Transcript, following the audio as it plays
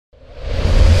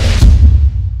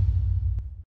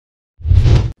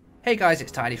Hey guys,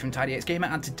 it's Tidy from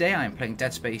Tidy8Gamer, and today I am playing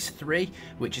Dead Space 3,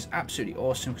 which is absolutely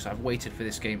awesome because I've waited for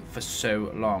this game for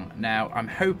so long. Now, I'm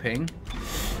hoping,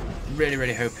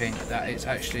 really hoping, that it's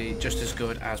actually just as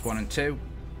good as 1 and 2.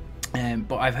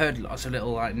 But I've heard lots of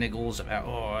little like niggles about,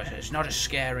 oh, it's not as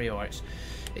scary, or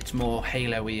it's more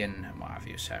Halo-y and what have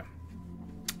you, so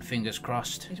fingers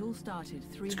crossed. It all started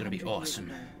 300 it's going to be awesome.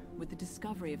 Years ago with the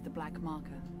discovery of the Black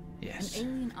Marker. Yes. An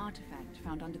alien artifact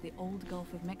found under the old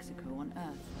Gulf of Mexico on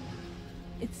Earth.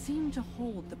 It seemed to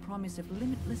hold the promise of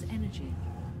limitless energy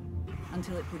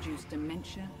until it produced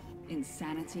dementia,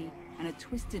 insanity, and a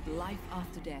twisted life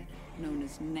after death known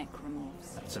as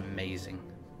Necromorphs. That's amazing.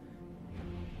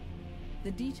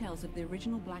 The details of the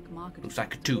original Black Marker looks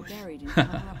like a were tooth. buried in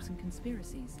cover-ups and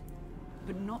conspiracies,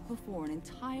 but not before an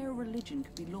entire religion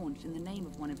could be launched in the name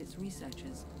of one of its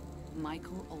researchers,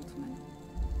 Michael Altman.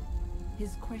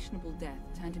 His questionable death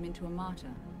turned him into a martyr,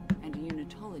 and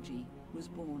unitology was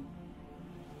born.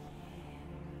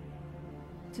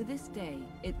 To this day,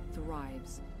 it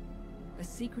thrives. A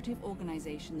secretive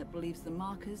organization that believes the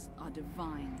markers are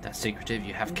divine. That's secretive,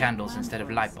 you have candles instead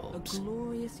of light A bulbs.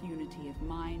 glorious unity of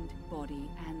mind, body,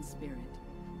 and spirit.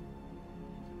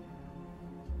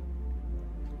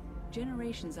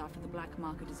 Generations after the Black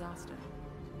Marker disaster,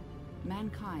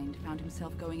 mankind found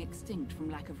himself going extinct from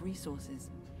lack of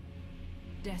resources.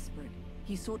 Desperate,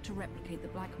 he sought to replicate the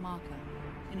Black Marker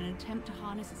in an attempt to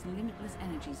harness its limitless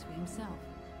energies for himself.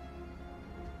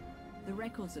 The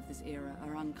records of this era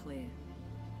are unclear,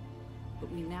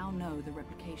 but we now know the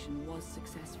replication was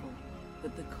successful,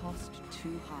 but the cost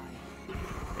too high.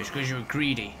 It's because you're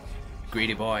greedy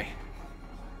boy.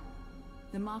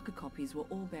 The marker copies were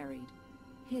all buried,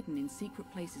 hidden in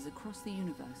secret places across the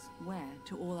universe where,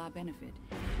 to all our benefit,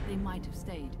 they might have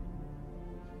stayed.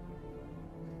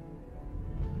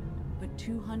 But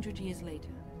 200 years later,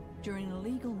 during an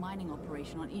illegal mining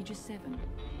operation on Aegis 7,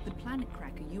 the planet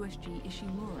cracker USG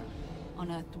Ishimura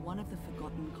unearthed one of the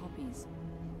forgotten copies,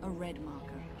 a red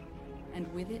marker,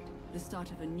 and with it, the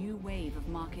start of a new wave of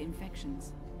marker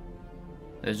infections.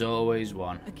 There's always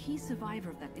one. A key survivor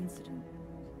of that incident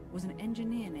was an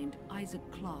engineer named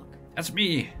Clarke. That's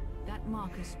me! That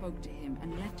marker spoke to him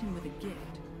and left him with a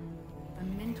gift, a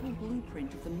mental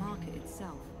blueprint of the marker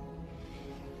itself.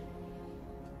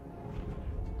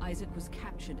 Isaac was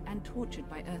captured and tortured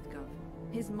by EarthGov,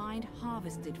 his mind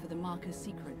harvested for the marker's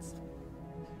secrets.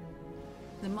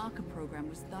 The marker program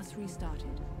was thus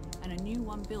restarted, and a new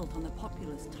one built on the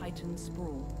populous Titan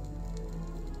sprawl.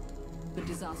 But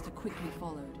disaster quickly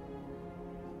followed.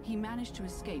 He managed to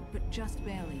escape, but just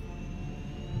barely.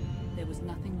 There was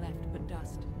nothing left but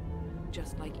dust,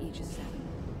 just like Aegis 7.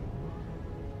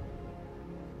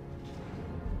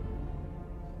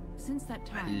 Since that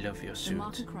time, I love your suit. The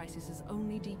marker crisis has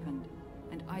only deepened,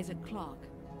 and Clarke,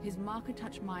 his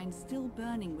marker-touch mind still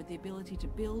burning with the ability to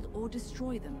build or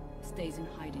destroy them, stays in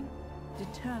hiding,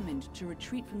 determined to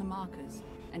retreat from the markers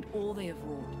and all they have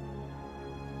wrought.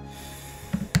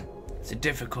 It's a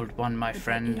difficult one, my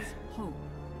friend. There is hope.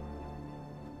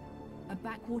 A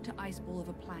backwater ice ball of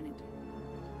a planet,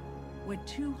 where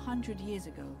 200 years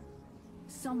ago,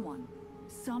 someone,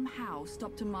 somehow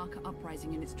stopped a marker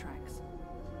uprising in its tracks.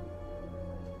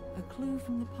 A clue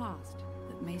from the past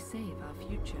that may save our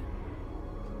future.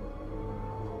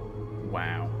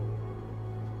 Wow.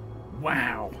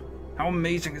 Wow. How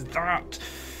amazing is that?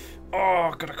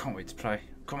 Oh, God, I can't wait to play.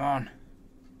 Come on.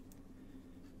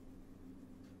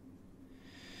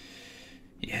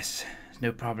 Yes,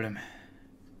 no problem.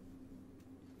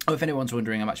 Oh, if anyone's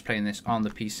wondering, I'm actually playing this on the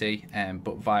PC,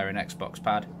 but via an Xbox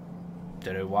pad.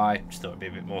 Don't know why, just thought it'd be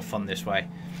a bit more fun this way.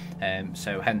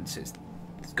 So hence it's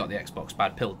got the Xbox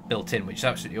pad built in, which is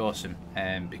absolutely awesome,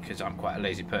 because I'm quite a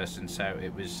lazy person, so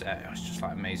it was just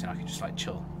like amazing. I could just like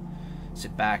chill,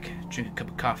 sit back, drink a cup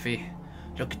of coffee,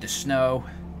 look at the snow,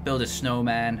 build a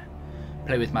snowman,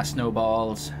 play with my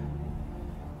snowballs.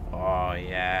 Oh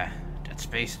yeah, Dead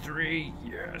Space 3,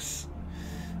 yes.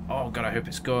 Oh God, I hope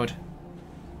it's good.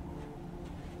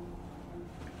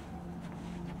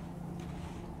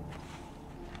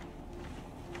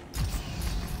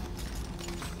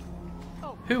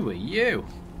 Who are you?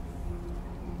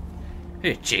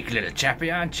 You're a cheeky little chappy,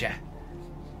 aren't you?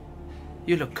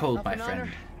 You look cold, my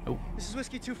friend. Oh. This is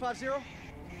Whiskey 250.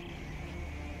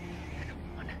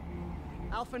 Come on.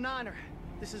 Alpha Niner.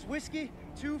 This is Whiskey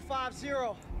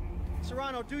 250.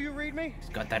 Serrano, do you read me? He's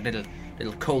got that little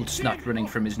cold snot running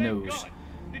from his nose.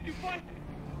 Did you find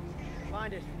it?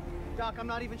 Find it. Doc, I'm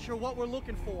not even sure what we're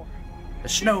looking for. A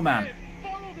snowman.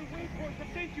 Follow the waypoint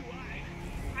that takes you.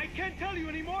 I can't tell you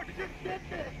anymore. Just get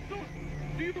there.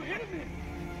 Do you hear me?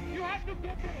 You have to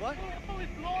get there. What? Oh,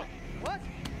 it's lost. What?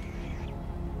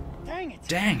 Dang it!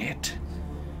 Dang it!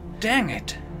 Dang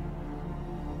it!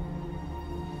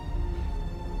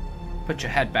 Put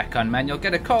your head back on, man. You'll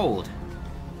get a cold.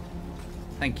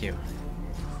 Thank you.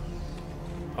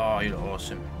 Oh, you look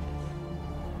awesome.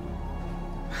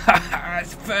 Haha,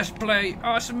 it's first play.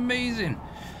 Oh, it's amazing.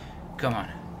 Come on.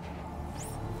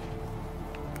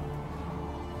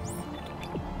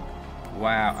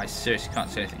 Wow, I seriously can't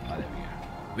say anything. Oh, there we go.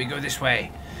 We go this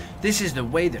way. This is the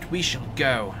way that we shall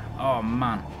go. Oh,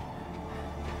 man.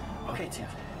 Okay, Tim.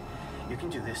 You can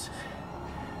do this.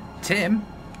 Tim?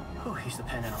 Oh, he's the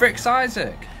pen out. Fricks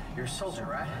Isaac. You're a soldier,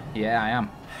 right? Yeah, I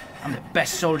am. I'm the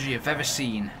best soldier you've ever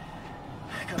seen.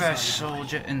 Best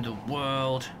soldier in the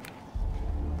world.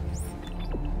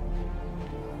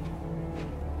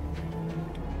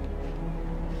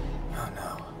 Oh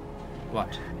no.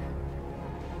 What?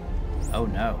 Oh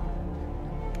no.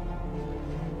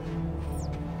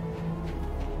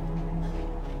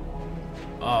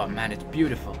 Oh man, it's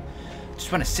beautiful.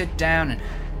 Just want to sit down and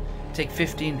take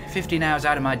 15 hours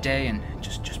out of my day and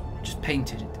just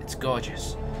paint it. It's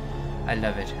gorgeous. I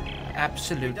love it.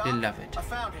 Absolutely love it. I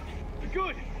found it.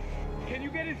 Good. Can you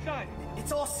get inside?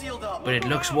 It's all sealed up. But it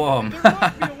looks warm. There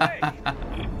must be a way.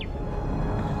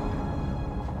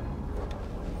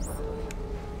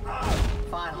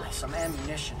 Finally, some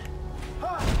ammunition.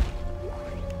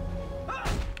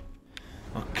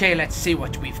 Okay, let's see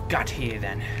what we've got here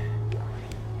then.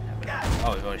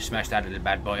 Oh, we've already smashed that little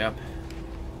bad boy up.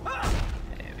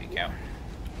 There we go.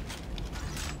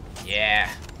 Yeah.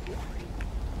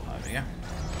 There we go.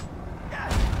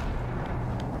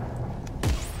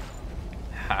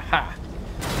 Haha.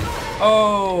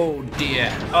 Oh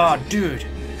dear. Oh dude.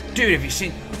 Dude, have you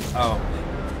seen... Oh.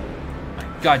 My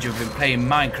god, you've been playing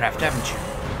Minecraft, haven't you?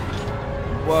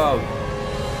 Whoa.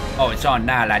 Oh, it's on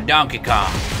now like Donkey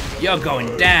Kong. You're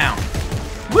going down.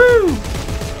 Woo!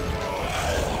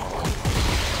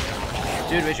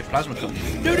 Dude, where's your plasma gun?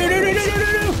 No!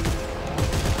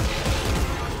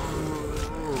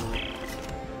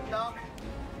 Doc,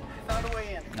 found a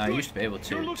way in. No, I used to be able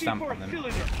to stamp on them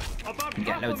and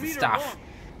get loads of meter stuff. long.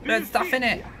 Loads of stuff in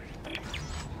it.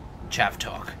 Chav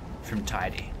talk from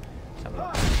Tidy. Let's have a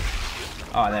look.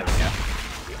 Oh, there we go.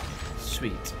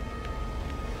 Sweet.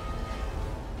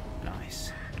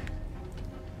 Nice.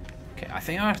 Okay, I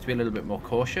think I have to be a little bit more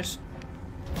cautious.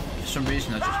 For some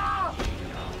reason, I just...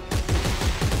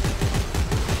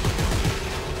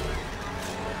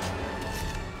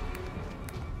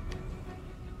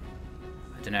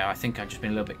 I don't know, I think I've just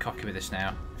been a little bit cocky with this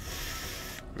now.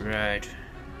 Right.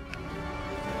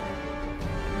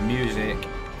 Music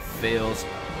feels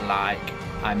like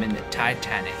I'm in the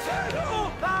Titanic.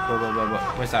 Whoa.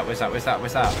 Where's that?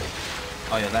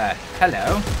 Oh, you're there.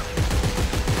 Hello.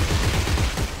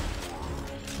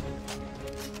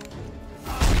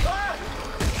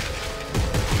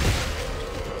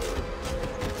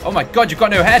 Oh my god, you've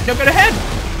got no head! No, got a head!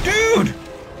 Dude!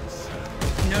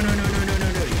 No.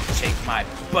 You take my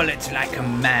bullets like a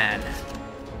man.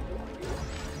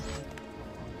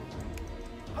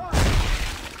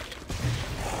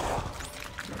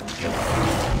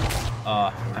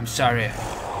 Oh, I'm sorry.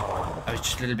 I was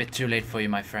just a little bit too late for you,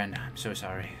 my friend. I'm so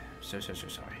sorry. So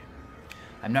sorry.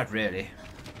 I'm not really.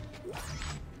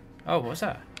 Oh, what was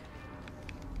that?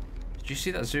 Did you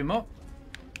see that zoom up?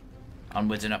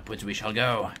 Onwards and upwards we shall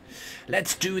go.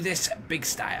 Let's do this big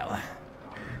style.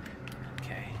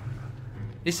 Okay.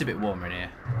 This is a bit warmer in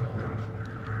here.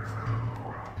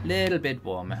 Little bit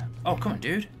warmer. Oh, come on,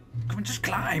 dude. Come on, just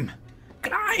climb.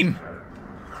 Climb!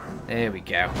 There we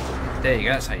go. There you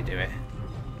go, that's how you do it.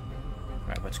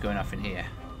 Right, what's going off in here?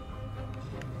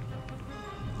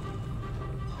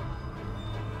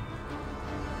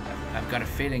 I've got a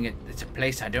feeling it's a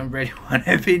place I don't really want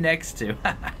to be next to.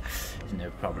 No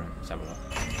problem. Let's have a look.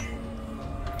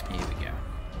 Here we go.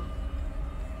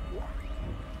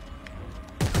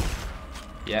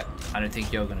 Yep, I don't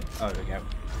think you're gonna... Oh, there we go.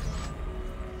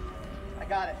 I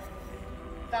got it.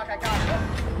 Doc, I got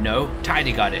it. No,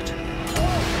 Tidy got it.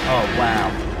 Oh, wow.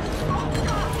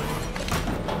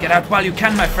 Get out while you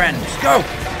can, my friend. Go!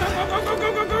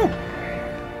 Go!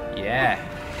 Yeah.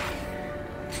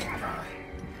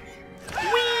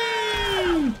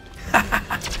 Whee!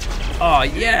 Oh,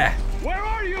 yeah. Where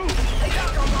are you? Hey,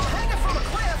 Doc, I'm hanging from a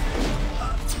cliff.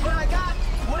 But I got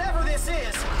whatever this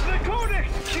is. The codex!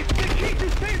 It's the key to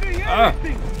saving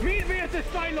everything! Meet me at the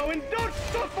silo and don't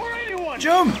stop for anyone!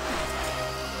 Jump!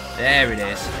 There it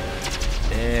is.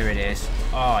 There it is.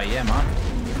 Oh, yeah, man.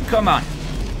 Come on.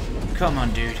 Come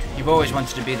on, dude. You've always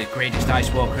wanted to be the greatest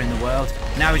ice walker in the world.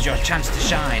 Now is your chance to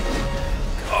shine.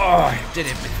 Oh, I did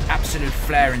it with absolute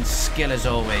flair and skill as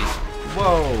always.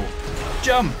 Whoa.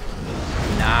 Jump.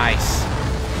 Nice.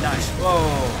 Nice. Whoa.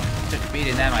 Took a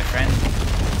beating there, my friend.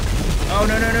 Oh,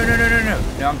 no, no, no, no, no, no, no.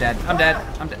 No, I'm dead. I'm dead.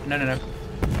 I'm dead. No, no, no.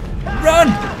 Run!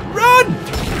 Run!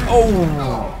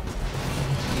 Oh.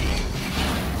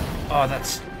 Oh,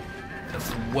 that's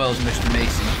the world's most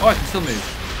amazing. Oh, I can still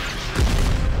move.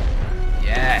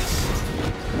 Yes.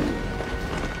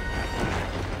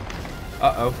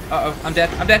 Uh-oh. Uh-oh. I'm dead.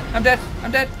 I'm dead. I'm dead.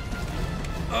 I'm dead.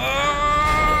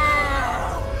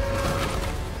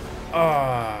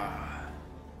 Oh.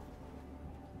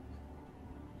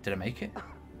 Did I make it?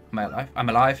 Am I alive? I'm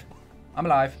alive. I'm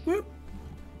alive. Whoop.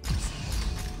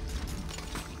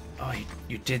 Oh,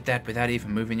 you did that without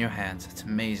even moving your hands. That's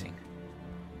amazing.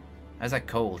 How's that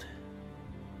cold?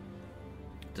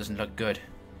 Doesn't look good.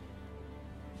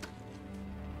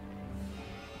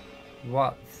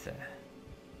 What the...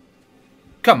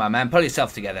 Come on, man. Pull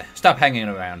yourself together. Stop hanging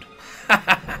around.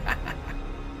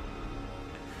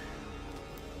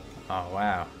 Oh,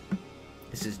 wow.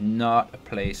 This is not a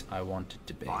place I wanted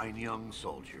to be. Fine young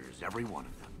soldiers, every one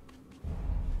of them.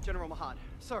 General Mahad,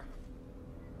 sir.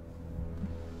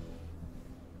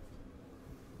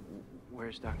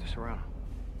 Where's Dr. Serrano?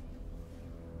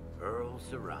 Earl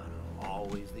Serrano,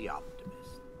 always the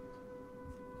optimist.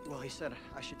 Well, he said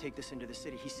I should take this into the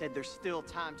city. He said there's still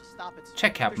time to stop it.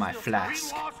 Check out my There's still time.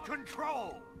 flask. We lost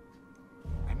control!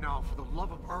 And now, for the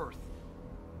love of Earth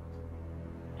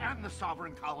and the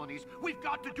sovereign colonies, we've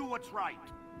got to do what's right.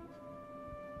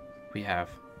 We have.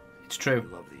 It's true.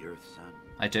 You love the Earth, son.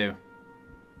 I do.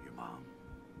 Your mom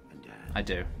and dad. I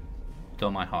do. With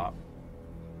all my heart.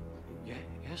 Yeah,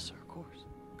 yes, sir, of course.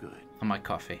 Good. And my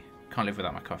coffee. Can't live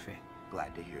without my coffee.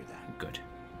 Glad to hear that. Good.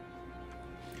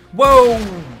 Whoa!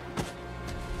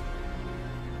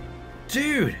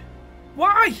 Dude!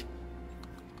 Why?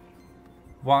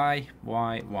 Why?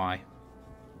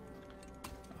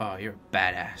 Oh, you're a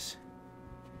badass.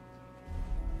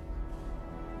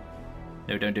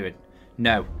 No, don't do it.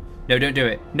 No. No, don't do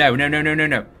it. No, no, no, no, no,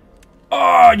 no. Oh,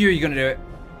 I knew you were gonna do it.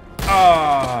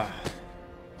 Oh.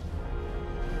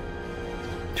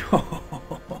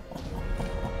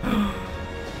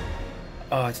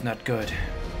 Oh, it's not good.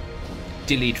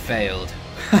 Delete failed.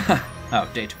 Oh,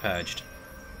 data purged.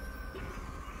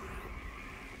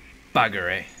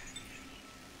 Buggery.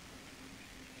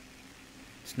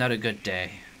 It's not a good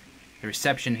day. The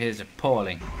reception here is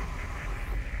appalling.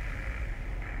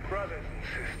 Brothers and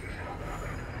sisters,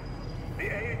 the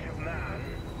age of man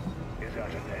is at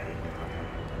an end.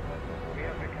 We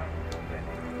have become so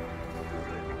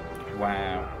many.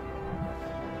 Wow.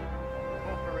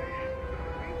 Corporations we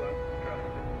once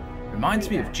trusted. Reminds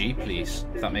me of G, please,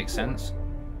 if that makes sense.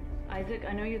 Isaac,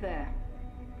 I know you're there.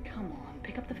 Come on,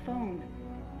 pick up the phone.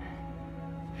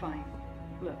 Fine.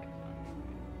 Look,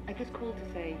 I just called to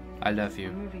say I love you.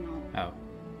 I'm moving on. Oh,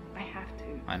 I have to.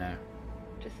 I know.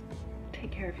 Just take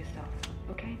care of yourself,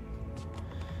 okay?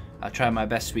 I'll try my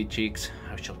best, sweet cheeks.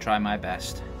 I shall try my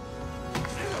best.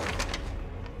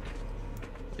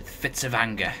 With fits of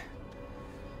anger.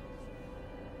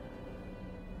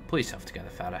 Pull yourself together,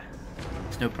 fella.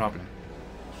 It's no problem.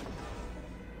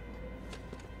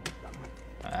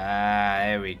 Ah,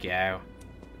 there we go.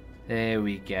 There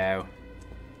we go.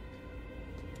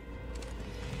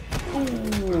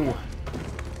 Ooh.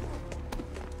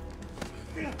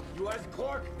 You as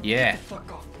Clarke? Yeah.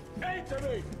 Fuck off. Answer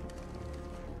me!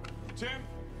 Tim?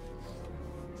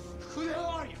 Who the hell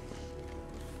are you?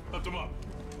 Lift him up.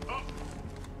 Up!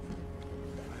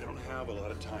 I don't have a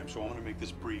lot of time, so I want to make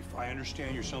this brief. I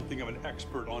understand you're something of an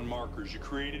expert on markers. You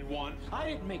created one. I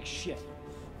didn't make shit.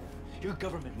 Your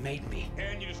government made me.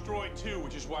 And you destroyed two,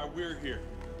 which is why we're here.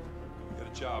 Got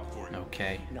a job for you.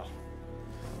 Okay. No.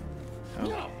 Okay.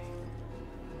 No!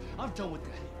 I'm done with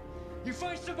that. You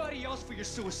find somebody else for your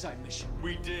suicide mission.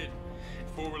 We did.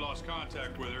 Before we lost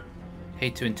contact with her.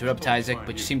 Hate to interrupt, Isaac,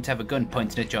 but you seem to have a gun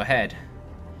pointing at your head.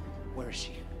 Where is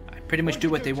she? I pretty much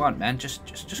do what they want, man. Just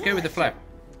go with the flow.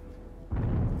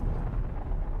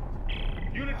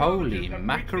 Holy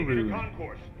macaroon.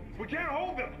 We can't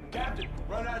hold them! Captain,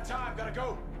 run out of time, gotta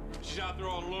go! She's out there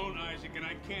all alone, Isaac, and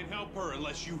I can't help her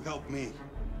unless you help me.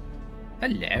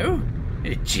 Hello?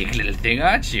 You're a cheeky little thing,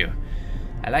 aren't you?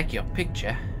 I like your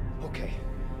picture. Okay.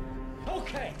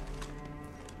 Okay!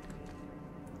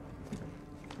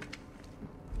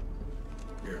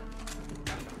 Here.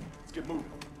 Let's get moving.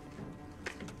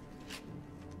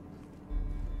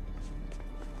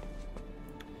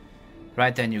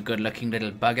 Right then, you good-looking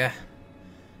little bugger.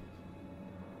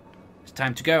 It's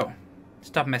time to go.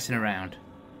 Stop messing around.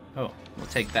 Oh, we'll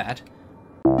take that.